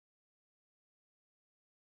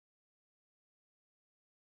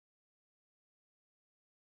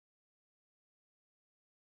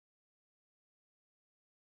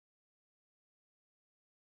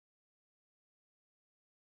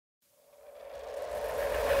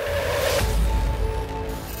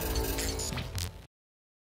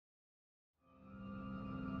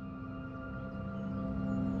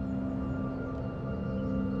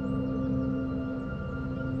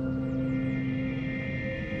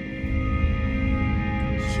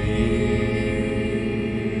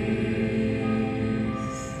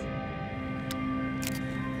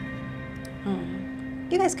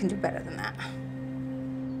You guys can do better than that.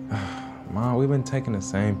 Mom, we've been taking the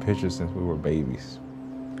same picture since we were babies.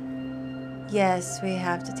 Yes, we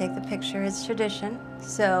have to take the picture. It's tradition.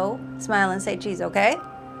 So, smile and say cheese, okay?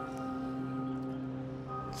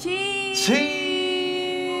 Cheese! Cheese!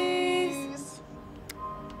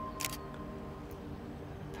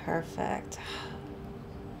 Perfect.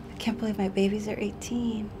 I can't believe my babies are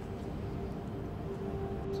 18.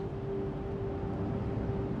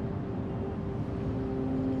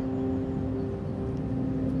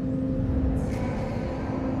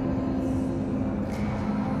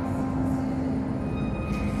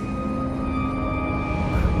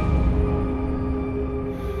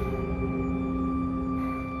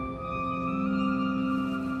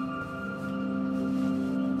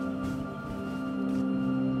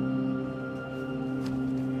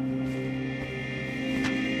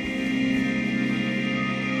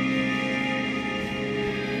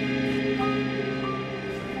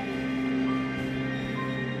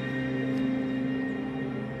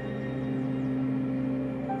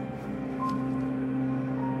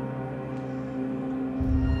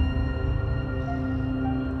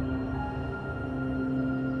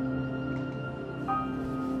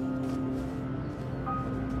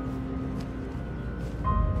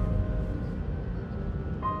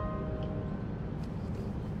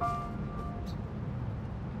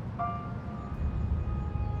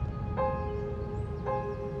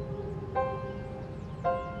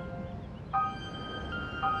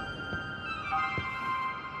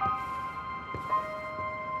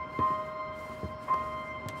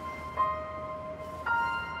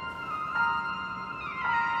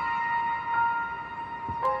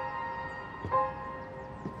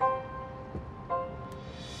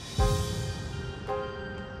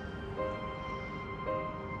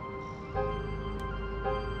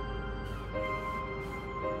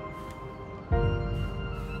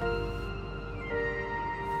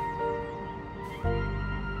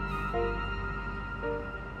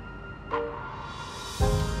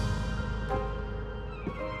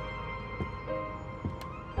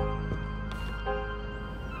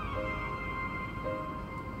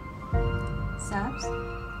 Sabs?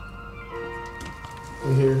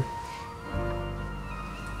 I'm here.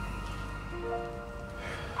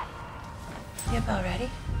 You about ready?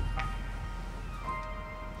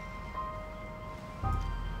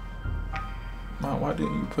 Mom, why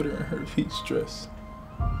didn't you put her in her peach dress?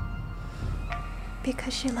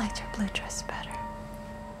 Because she liked her blue dress better.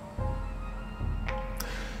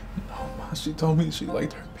 No, Mom, she told me she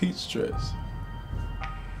liked her peach dress.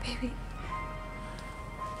 Baby.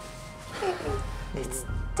 Baby, it's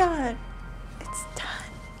done. It's done.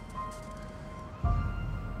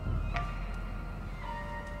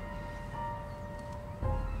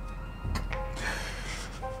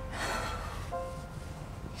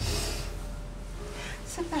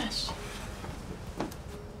 Sebastian.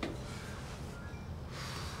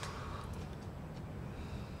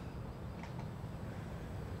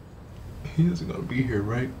 He isn't gonna be here,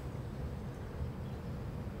 right?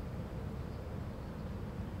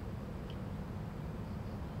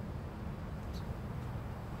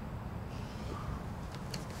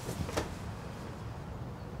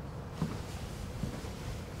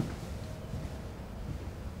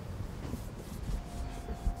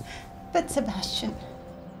 But Sebastian,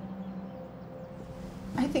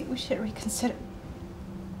 I think we should reconsider.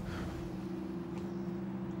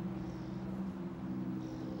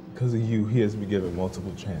 Because of you, he has been given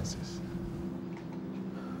multiple chances.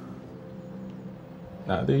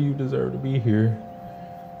 Neither of you deserve to be here,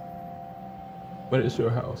 but it's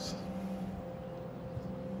your house.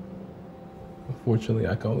 Unfortunately,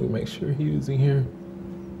 I can only make sure he isn't here.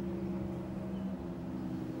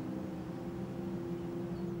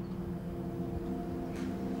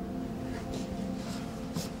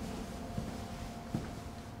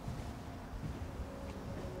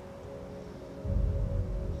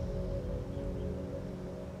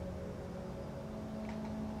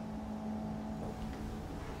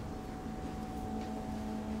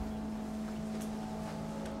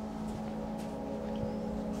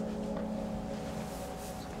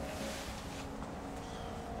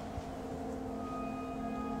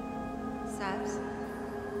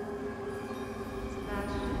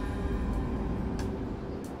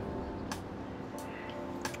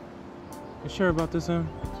 You sure about this, Em?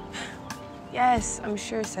 Yes, I'm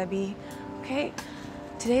sure, Sebi. Okay,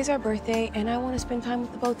 today's our birthday, and I want to spend time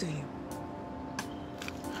with the both of you.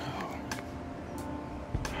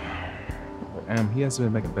 Em, he hasn't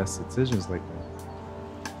been making best decisions lately.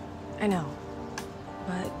 I know.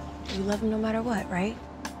 But you love him no matter what, right?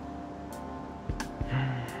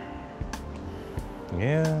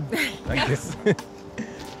 Yeah, I guess.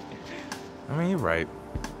 I mean, you're right.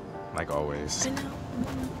 Like always. I know.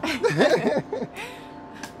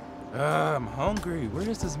 I'm hungry. Where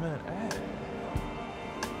is this man at?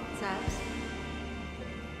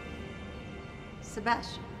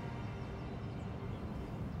 Sebastian.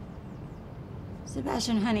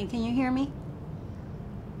 Sebastian, honey, can you hear me?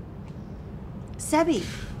 Sebi.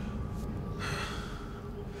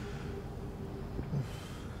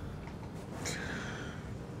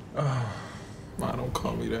 Oh, Ma, don't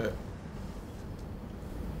call me that.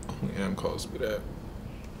 Only Em calls me that.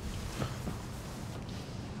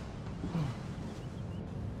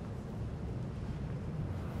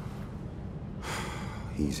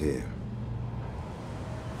 He's here.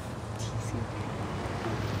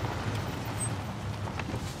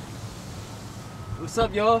 What's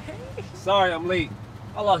up, y'all? Sorry I'm late.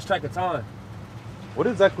 I lost track of time. What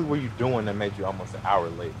exactly were you doing that made you almost an hour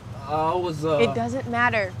late? I was, It doesn't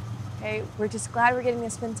matter, okay? We're just glad we're getting to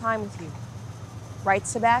spend time with you. Right,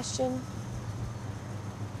 Sebastian?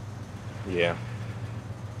 Yeah.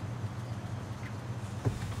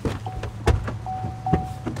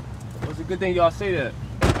 It's a good thing y'all say that.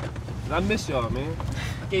 I miss y'all, man.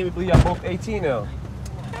 I can't even believe y'all both 18 now.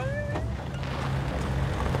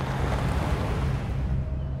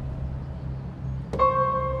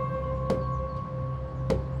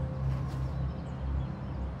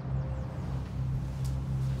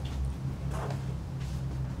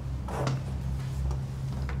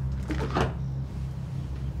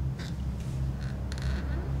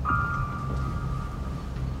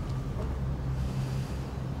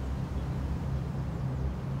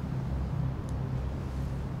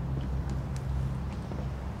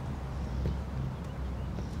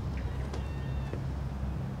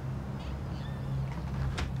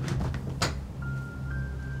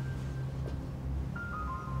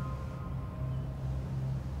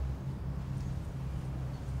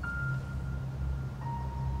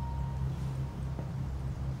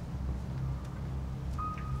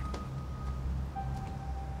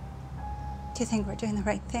 Do you think we're doing the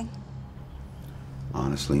right thing?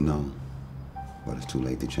 Honestly, no. But it's too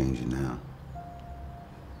late to change it now.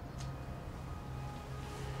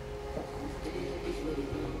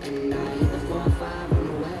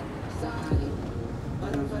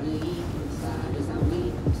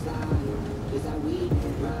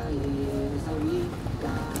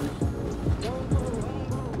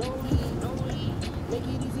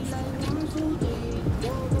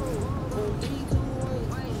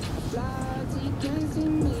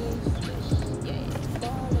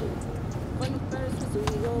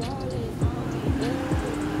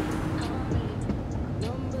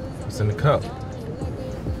 It's in the cup.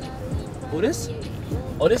 Oh, this?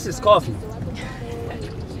 Oh, this is coffee.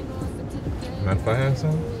 Mind if I have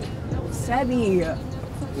some? Sebi.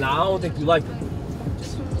 Nah, I don't think you like it.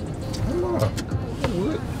 Come on. I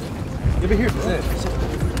would. Give it here,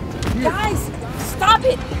 Zen. Guys, stop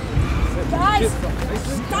it! Guys,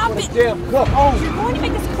 stop it! Damn cup. Oh, You're going to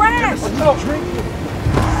make us crash! no, drink it.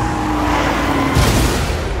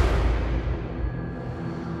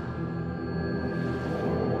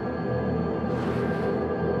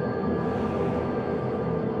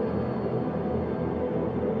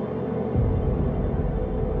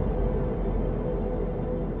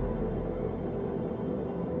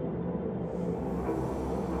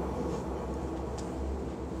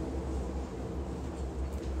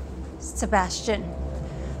 Sebastian,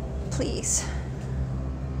 please.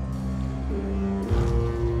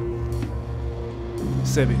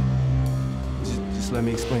 Sebi, just let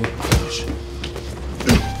me explain.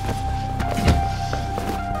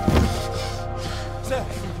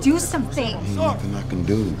 Do something. Ain't nothing I can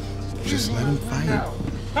do. Just let him fight.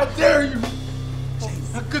 How dare you?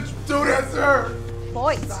 How could you do that, sir?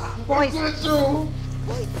 Boys, How could you?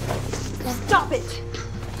 stop it.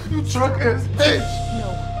 You drunk ass bitch. No.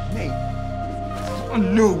 Nate, I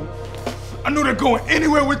knew that going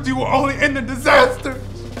anywhere with you would only end in disaster.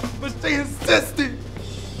 But she insisted.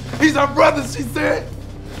 He's our brother, she said.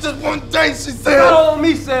 Just one day, she said. Not on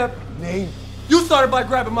me, Seb. Nate, You started by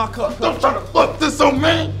grabbing my cup. don't try to flip this on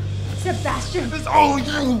me. Sebastian, It's all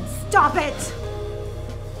you. stop it.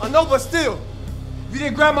 I know, but still. If you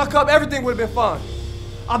didn't grab my cup, everything would have been fine.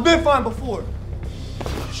 I've been fine before.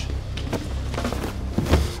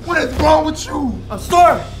 What is wrong with you? I'm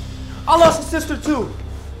sorry. I lost a sister too.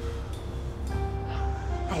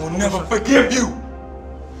 I will never forgive you.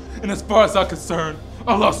 And as far as I'm concerned,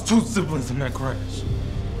 I lost 2 siblings in that crash.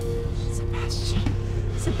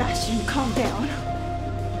 Sebastian, calm down.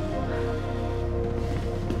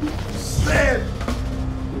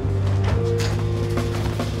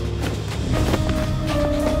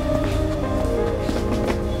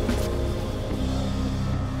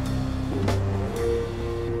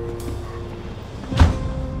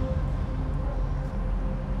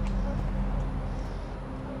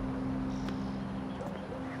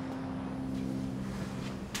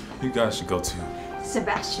 You guys should go too.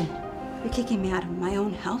 Sebastian, you're kicking me out of my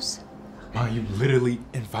own house? Ma, you literally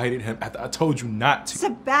invited him after I told you not to.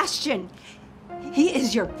 Sebastian, he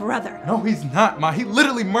is your brother. No, he's not, Ma. He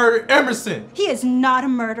literally murdered Emerson. He is not a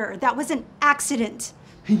murderer. That was an accident.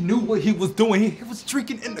 He knew what he was doing. He was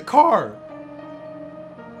drinking in the car.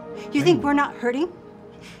 You think we're not hurting?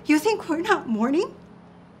 You think we're not mourning?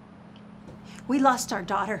 We lost our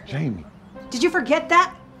daughter. Jamie. Did you forget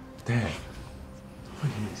that? Dad,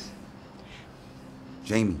 please.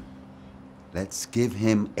 Jamie, let's give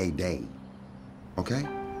him a day, okay?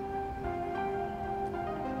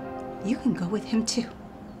 You can go with him too.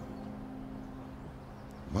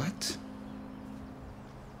 What?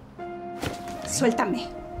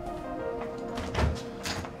 Suéltame.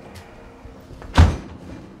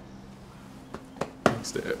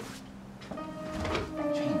 Thanks, Dad.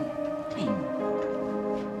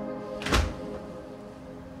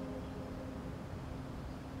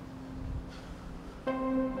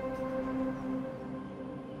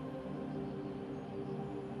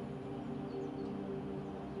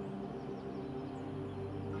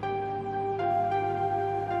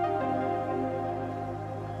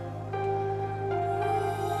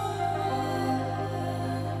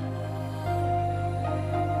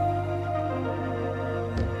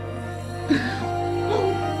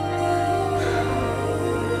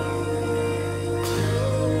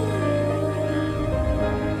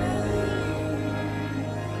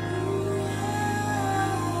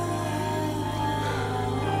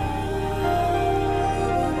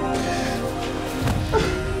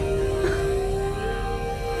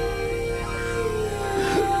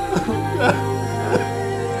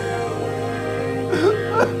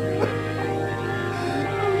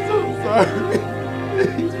 I'm so sorry.